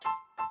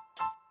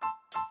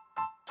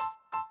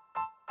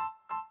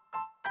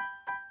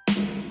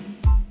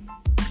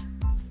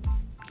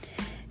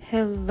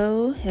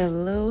Hello,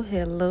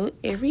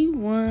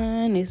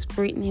 everyone. It's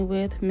Brittany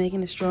with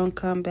Making a Strong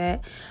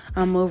Comeback.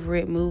 I'm over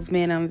at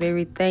Movement. I'm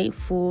very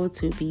thankful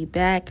to be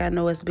back. I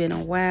know it's been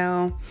a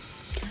while.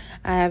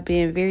 I have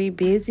been very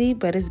busy,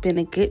 but it's been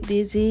a good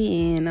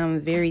busy, and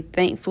I'm very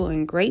thankful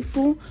and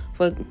grateful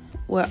for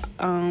what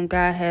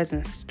God has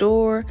in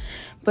store.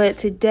 But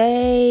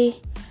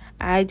today,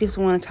 I just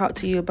want to talk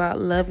to you about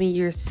loving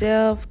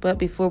yourself. But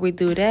before we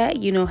do that,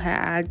 you know how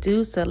I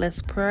do, so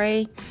let's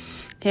pray.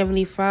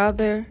 Heavenly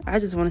Father, I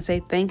just want to say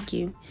thank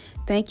you.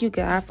 Thank you,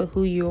 God, for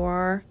who you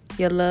are,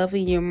 your love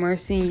and your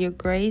mercy and your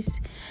grace.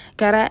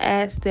 God, I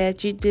ask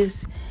that you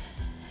just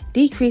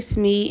decrease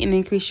me and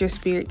increase your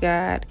spirit,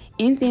 God.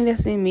 Anything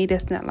that's in me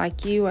that's not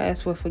like you, I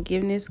ask for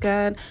forgiveness,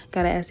 God.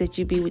 God, I ask that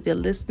you be with the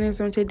listeners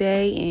on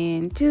today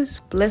and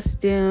just bless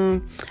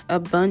them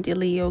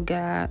abundantly, oh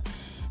God.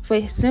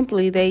 For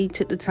simply they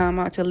took the time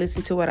out to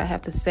listen to what I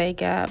have to say,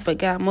 God. But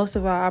God, most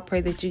of all, I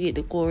pray that you get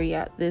the glory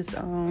out this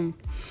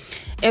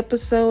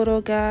episode,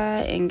 oh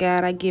God. And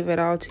God, I give it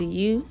all to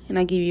you, and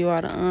I give you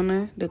all the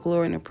honor, the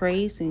glory, and the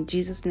praise in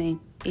Jesus'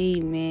 name.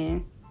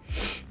 Amen.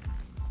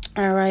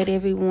 All right,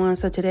 everyone.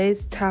 So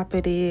today's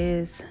topic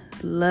is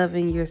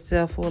loving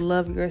yourself, or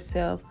love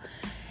yourself.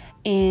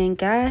 And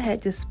God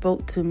had just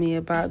spoke to me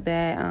about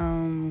that,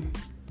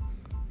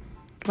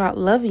 about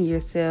loving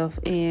yourself.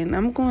 And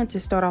I'm going to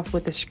start off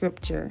with a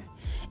scripture,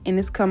 and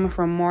it's coming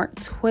from Mark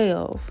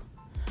 12,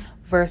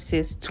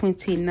 verses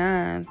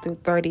 29 through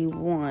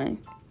 31.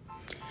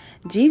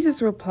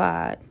 Jesus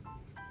replied,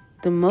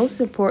 "The most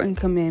important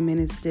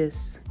commandment is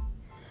this.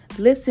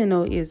 Listen,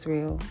 O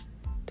Israel,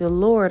 the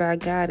Lord our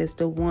God is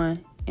the one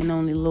and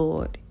only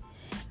Lord.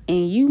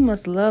 And you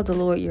must love the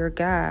Lord your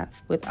God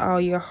with all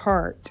your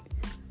heart,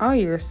 all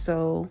your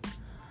soul,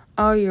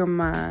 all your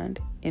mind,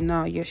 and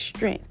all your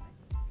strength.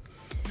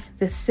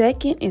 The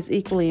second is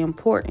equally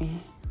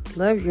important.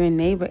 Love your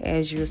neighbor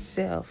as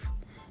yourself.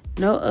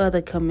 No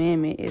other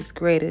commandment is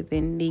greater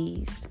than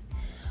these."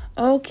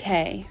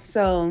 Okay,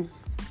 so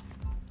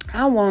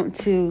I want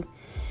to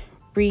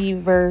read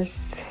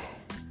verse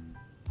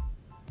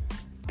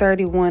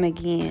 31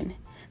 again.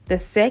 The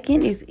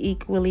second is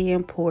equally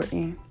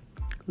important.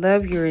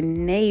 Love your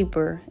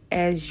neighbor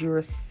as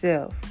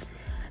yourself.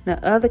 No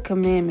other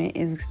commandment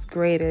is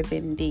greater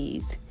than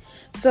these.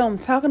 So I'm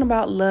talking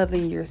about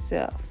loving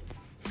yourself.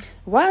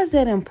 Why is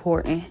that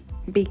important?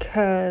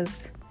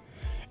 Because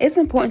it's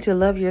important to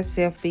love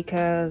yourself,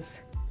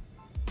 because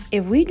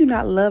if we do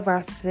not love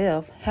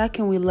ourselves, how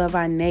can we love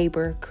our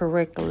neighbor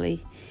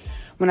correctly?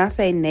 When I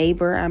say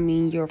neighbor, I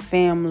mean your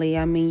family,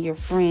 I mean your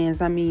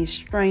friends, I mean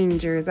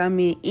strangers, I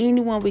mean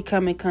anyone we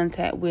come in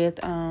contact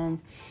with, I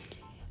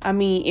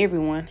mean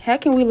everyone. How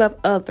can we love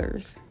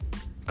others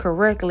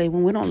correctly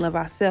when we don't love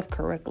ourselves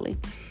correctly?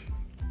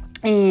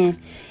 And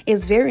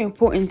it's very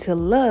important to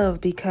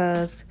love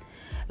yourself,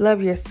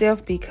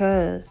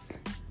 because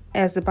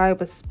as the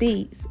Bible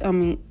speaks,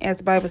 as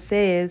the Bible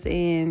says,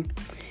 and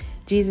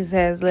Jesus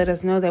has let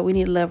us know that we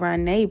need to love our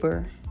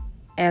neighbor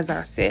as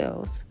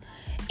ourselves.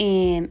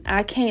 And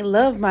I can't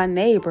love my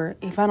neighbor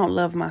if I don't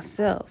love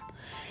myself.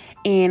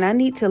 And I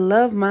need to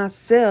love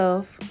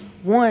myself.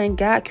 One,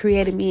 God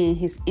created me in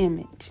his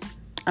image.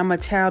 I'm a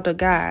child of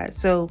God.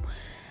 So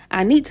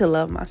I need to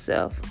love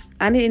myself.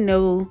 I need to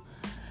know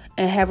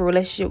and have a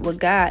relationship with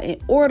God in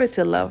order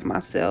to love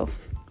myself.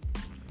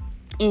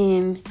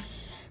 And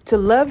to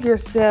love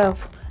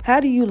yourself, how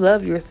do you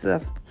love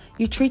yourself?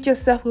 You treat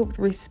yourself with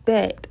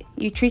respect.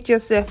 You treat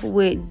yourself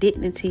with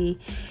dignity.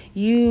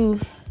 You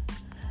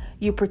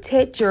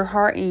protect your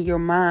heart and your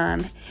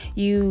mind.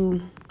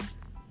 You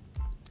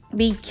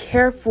be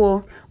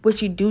careful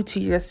what you do to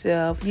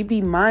yourself. You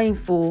be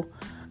mindful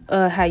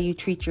of how you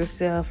treat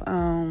yourself.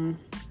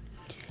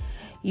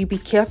 You be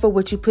careful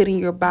what you put in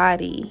your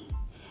body,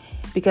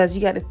 because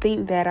you got to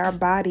think that our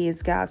body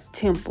is God's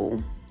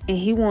temple, and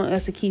he wants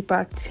us to keep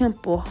our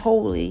temple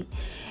holy.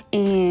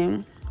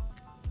 And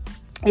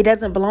it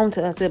doesn't belong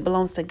to us. It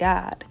belongs to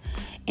God.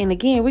 And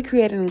again, we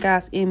created in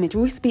God's image.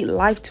 We speak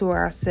life to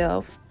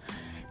ourselves.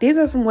 These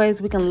are some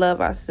ways we can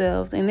love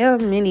ourselves, and there are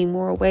many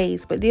more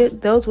ways, but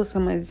those were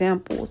some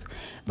examples.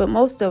 But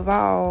most of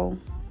all,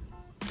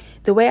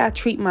 the way I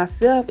treat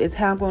myself is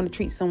how I'm going to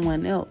treat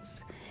someone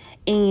else.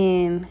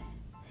 And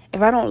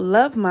if I don't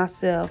love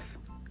myself,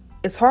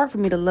 it's hard for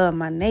me to love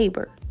my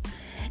neighbor.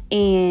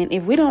 And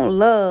if we don't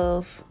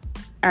love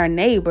our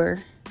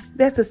neighbor,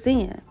 that's a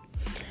sin.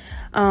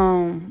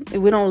 If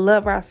we don't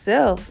love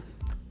ourselves,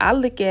 I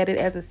look at it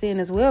as a sin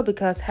as well,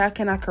 because how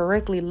can I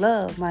correctly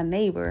love my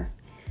neighbor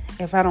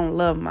if I don't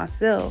love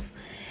myself?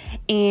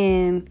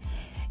 And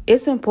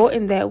it's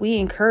important that we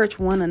encourage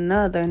one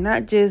another,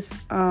 not just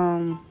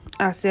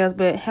ourselves,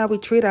 but how we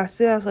treat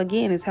ourselves,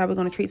 again, is how we're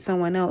going to treat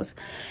someone else.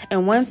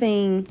 And one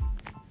thing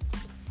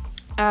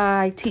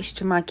I teach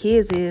to my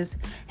kids is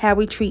how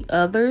we treat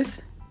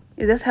others.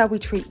 That's how we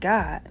treat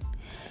God,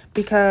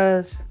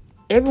 because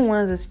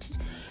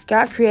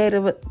God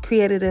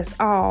created us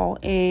all,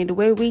 and the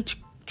way we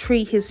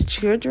treat his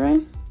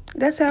children,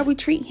 that's how we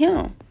treat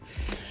him.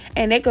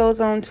 And that goes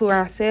on to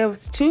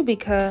ourselves too,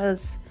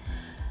 because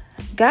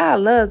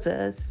God loves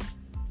us,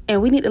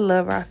 and we need to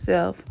love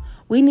ourselves.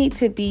 We need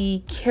to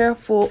be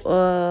careful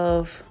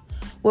of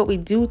what we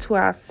do to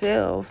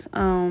ourselves.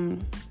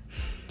 And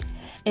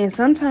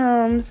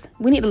sometimes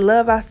we need to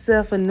love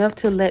ourselves enough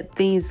to let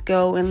things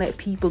go and let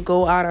people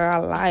go out of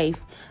our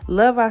life.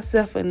 Love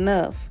ourselves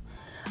enough.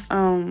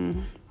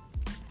 And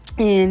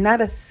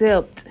not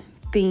accept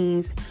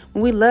things.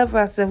 When we love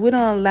ourselves, we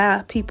don't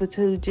allow people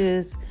to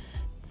just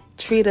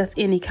treat us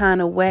any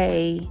kind of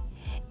way.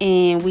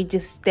 And we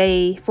just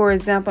stay, for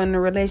example, in a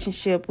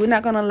relationship, we're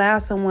not going to allow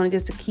someone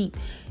just to keep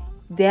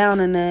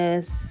downing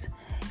us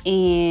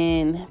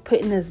and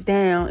putting us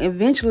down.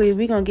 Eventually,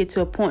 we're going to get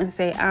to a point and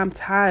say, I'm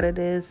tired of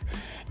this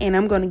and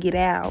I'm going to get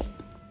out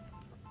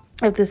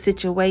of the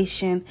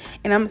situation.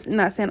 And I'm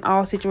not saying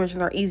all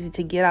situations are easy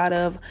to get out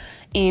of.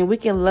 And we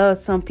can love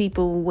some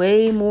people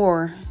way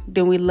more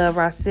than we love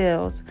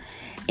ourselves.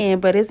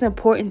 But it's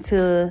important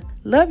to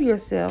love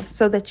yourself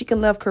so that you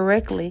can love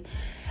correctly.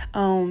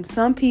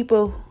 Some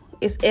people,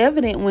 it's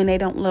evident when they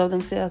don't love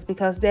themselves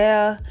because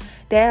they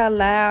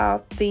allow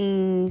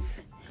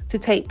things to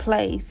take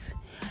place.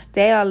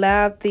 They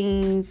allow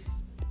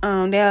things,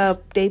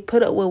 they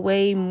put up with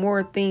way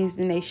more things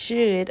than they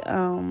should.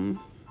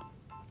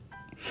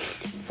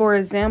 For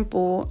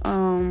example,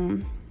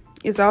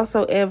 it's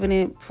also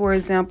evident, for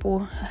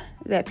example,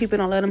 that people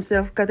don't love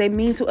themselves because they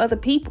mean to other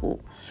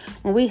people.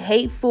 When we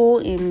hateful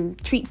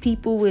and treat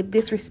people with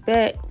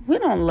disrespect, we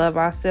don't love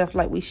ourselves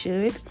like we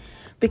should.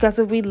 Because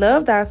if we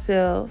loved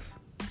ourselves,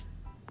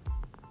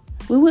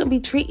 we wouldn't be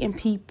treating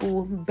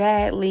people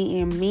badly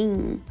and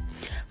mean.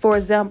 For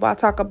example, I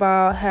talk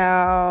about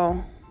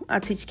how I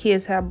teach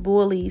kids how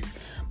bullies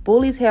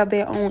have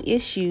their own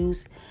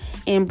issues.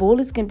 And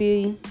bullies can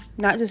be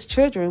not just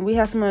children. We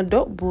have some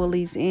adult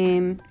bullies,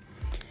 and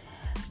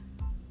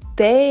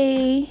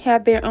they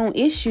have their own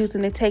issues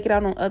and they take it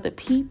out on other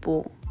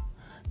people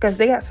because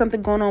they got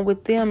something going on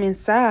with them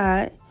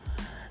inside.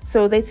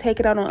 So they take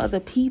it out on other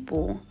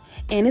people.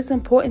 And it's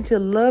important to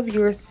love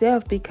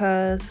yourself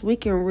because we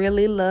can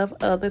really love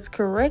others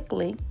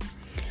correctly.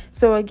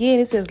 So again,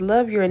 it says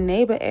love your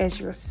neighbor as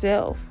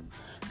yourself.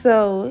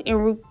 So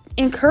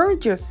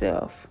encourage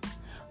yourself.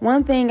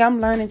 One thing I'm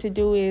learning to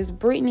do is,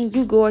 Brittany,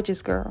 you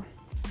gorgeous girl.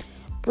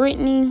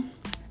 Brittany,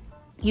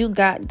 you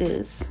got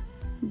this.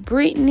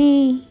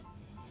 Brittany,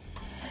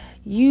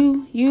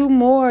 you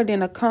more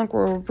than a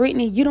conqueror.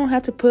 Brittany, you don't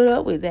have to put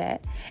up with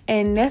that.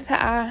 And that's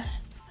how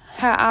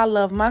I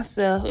love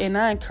myself, and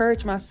I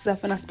encourage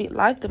myself, and I speak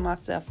life to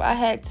myself. I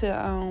had to,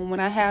 when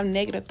I have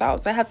negative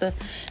thoughts, I have to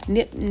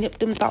nip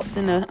them thoughts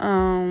I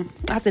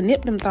have to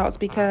nip them thoughts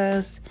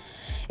because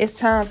it's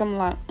times I'm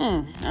like,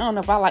 I don't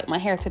know if I like my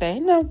hair today.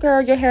 No,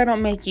 girl, your hair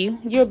don't make you.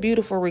 You're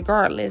beautiful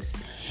regardless.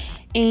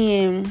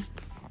 And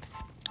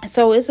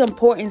so it's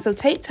important. So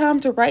take time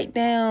to write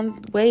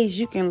down ways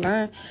you can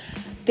learn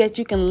that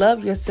you can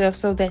love yourself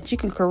so that you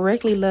can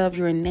correctly love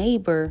your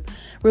neighbor.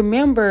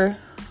 Remember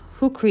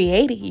who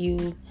created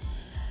you.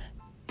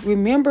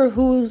 Remember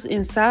who's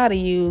inside of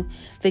you.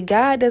 The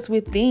God that's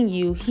within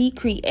you. He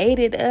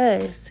created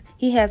us.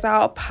 He has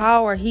all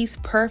power. He's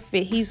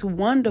perfect. He's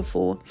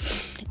wonderful.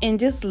 And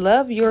just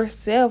love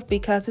yourself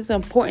because it's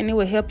important. It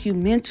will help you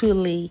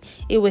mentally.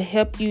 It will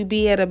help you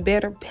be at a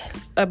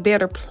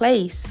better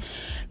place.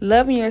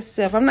 Loving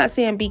yourself. I'm not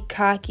saying be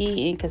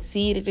cocky and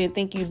conceited and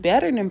think you're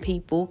better than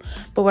people.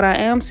 But what I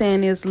am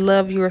saying is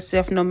love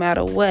yourself no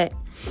matter what.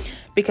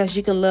 Because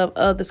you can love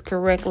others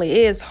correctly.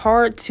 It is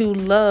hard to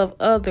love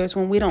others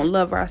when we don't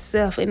love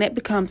ourselves, and that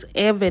becomes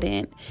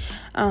evident.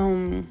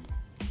 One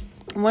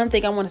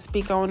thing I want to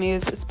speak on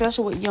is,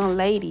 especially with young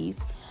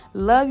ladies,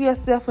 love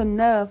yourself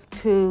enough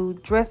to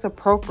dress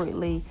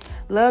appropriately.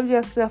 Love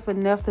yourself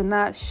enough to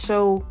not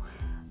show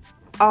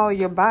all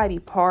your body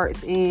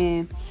parts.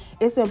 And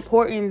it's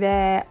important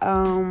that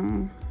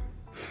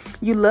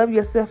you love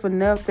yourself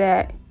enough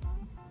that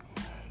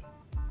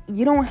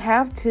you don't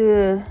have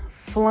to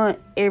flaunt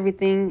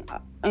everything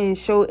and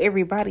show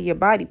everybody your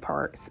body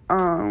parts.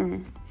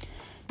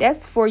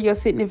 That's for your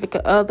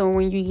significant other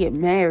when you get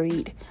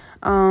married.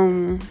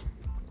 And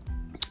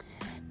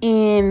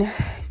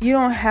you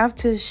don't have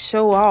to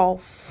show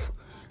off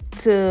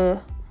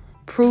to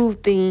prove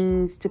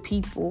things to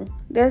people.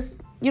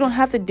 You don't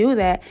have to do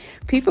that.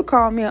 People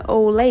call me an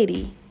old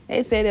lady.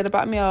 They say that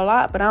about me a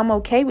lot, but I'm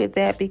okay with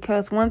that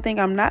because one thing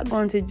I'm not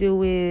going to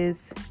do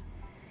is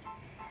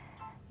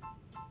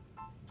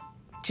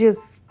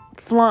just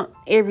flaunt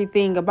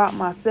everything about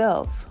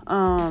myself.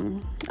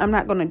 I'm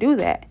not going to do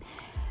that.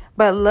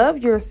 But love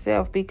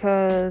yourself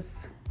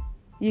because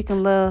you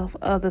can love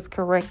others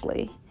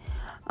correctly.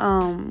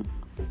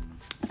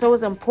 So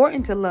it's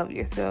important to love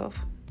yourself.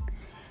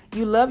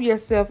 You love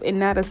yourself and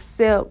not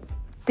accept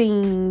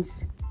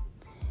things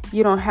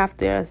you don't have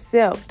to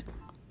accept.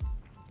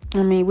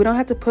 I mean, we don't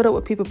have to put up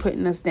with people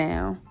putting us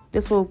down.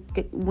 This will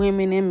get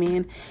women and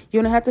men.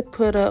 You don't have to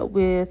put up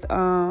with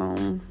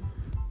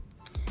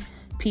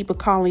people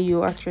calling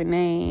you out your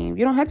name.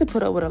 You don't have to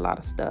put up with a lot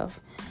of stuff.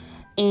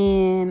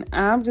 And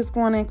I'm just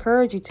going to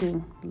encourage you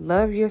to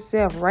love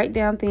yourself. Write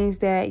down things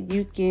that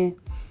you can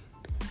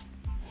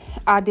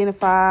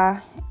identify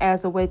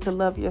as a way to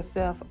love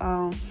yourself.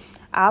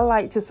 I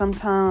like to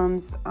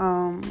sometimes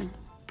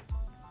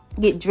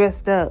get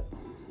dressed up.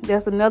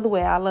 That's another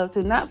way I love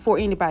to, not for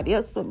anybody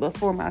else, but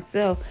for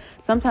myself.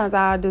 Sometimes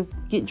I just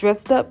get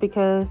dressed up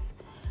because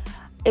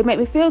it makes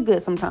me feel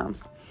good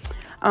sometimes.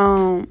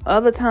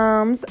 Other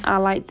times I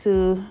like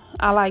to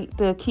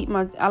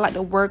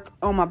work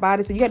on my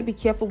body. So you got to be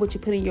careful what you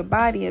put in your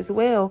body as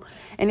well.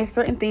 And there's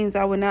certain things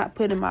I would not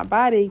put in my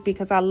body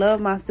because I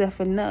love myself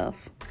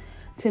enough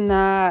to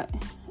not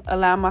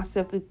allow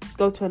myself to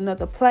go to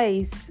another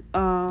place.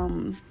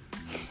 I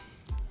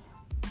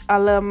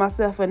love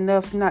myself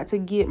enough not to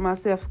get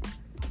myself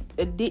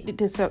addicted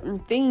to certain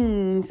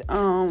things.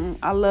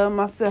 I love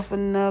myself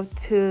enough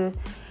to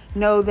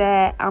know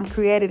that I'm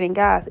created in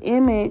God's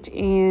image,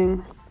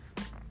 and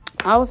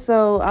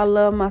also I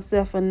love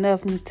myself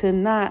enough to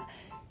not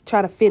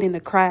try to fit in the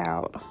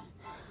crowd.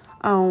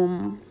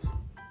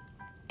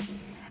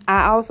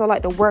 I also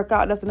like to work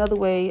out. That's another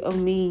way of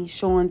me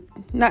showing,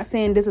 not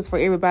saying this is for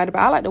everybody, but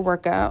I like to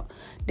work out.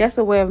 That's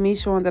a way of me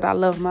showing that I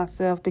love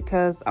myself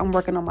because I'm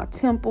working on my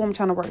temple. I'm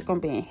trying to work on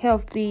being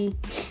healthy.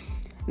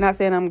 Not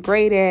saying I'm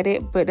great at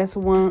it, but that's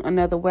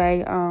another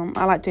way.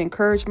 I like to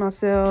encourage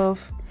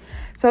myself.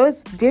 So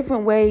it's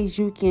different ways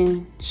you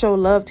can show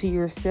love to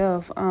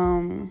yourself.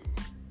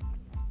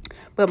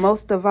 But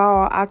most of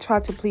all, I try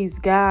to please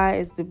God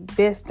as the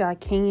best I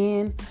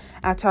can.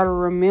 I try to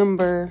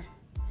remember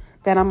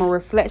that I'm a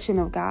reflection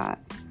of God.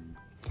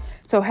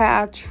 So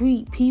how I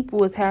treat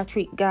people is how I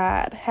treat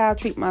God. How I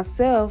treat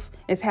myself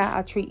is how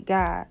I treat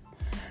God.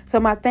 So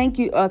my thank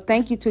you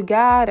to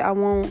God, I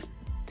want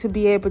to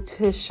be able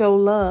to show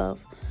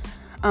love.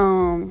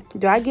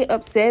 Do I get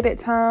upset at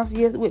times?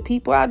 Yes, with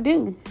people I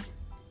do.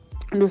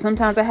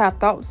 Sometimes I have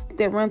thoughts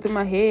that run through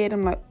my head.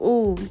 I'm like,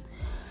 ooh,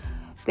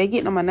 they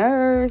getting on my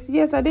nerves.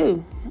 Yes, I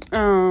do.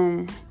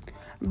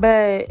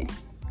 But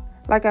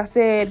like I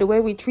said, the way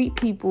we treat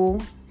people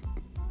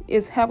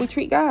is how we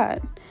treat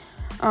God.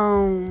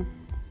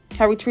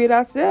 How we treat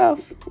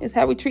ourselves is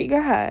how we treat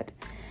God.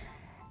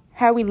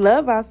 How we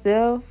love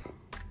ourselves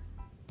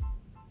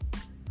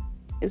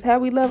is how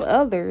we love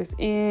others.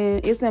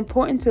 And it's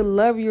important to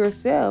love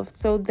yourself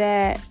so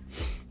that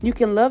you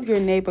can love your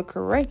neighbor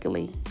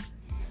correctly.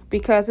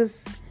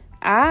 Because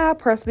I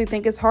personally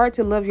think it's hard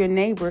to love your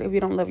neighbor if you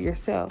don't love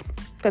yourself.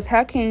 Because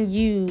how can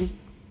you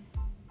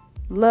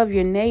love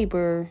your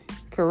neighbor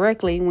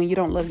correctly when you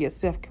don't love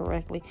yourself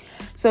correctly?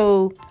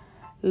 So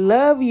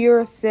love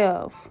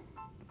yourself.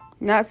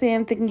 Not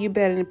saying thinking you're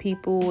better than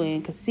people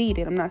and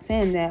conceited. I'm not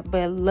saying that,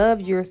 but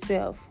love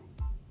yourself.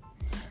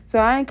 So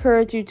I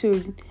encourage you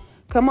to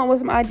come up with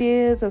some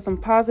ideas of some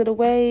positive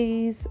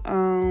ways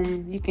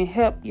you can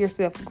help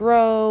yourself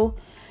grow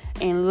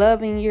and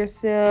loving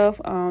yourself.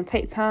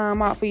 Take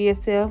time out for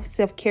yourself.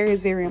 Self-care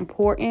is very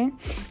important.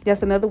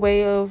 That's another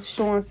way of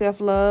showing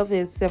self-love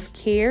is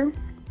self-care.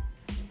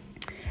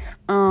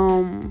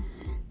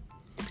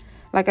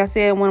 Like I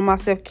said, one of my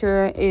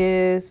self-care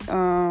is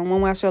one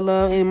way I show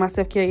love, and my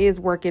self-care is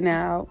working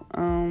out.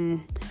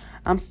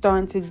 I'm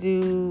starting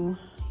to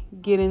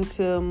get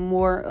into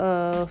more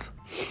of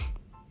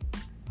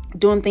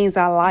doing things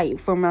I like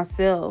for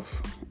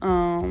myself,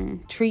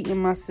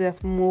 treating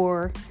myself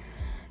more.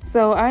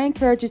 So I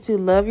encourage you to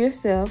love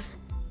yourself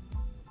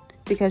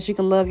because you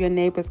can love your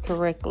neighbors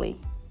correctly.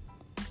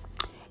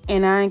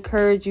 And I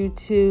encourage you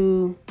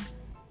to,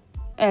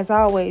 as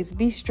always,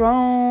 be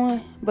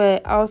strong,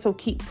 but also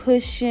keep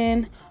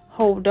pushing,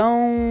 hold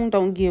on,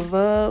 don't give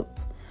up.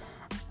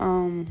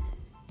 And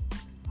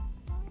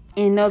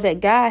know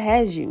that God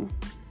has you.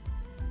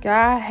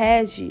 God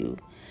has you.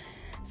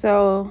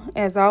 So,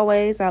 as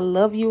always, I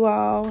love you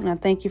all, and I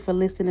thank you for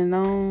listening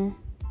on.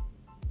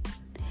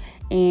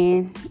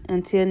 And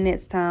until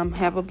next time,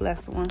 have a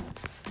blessed one.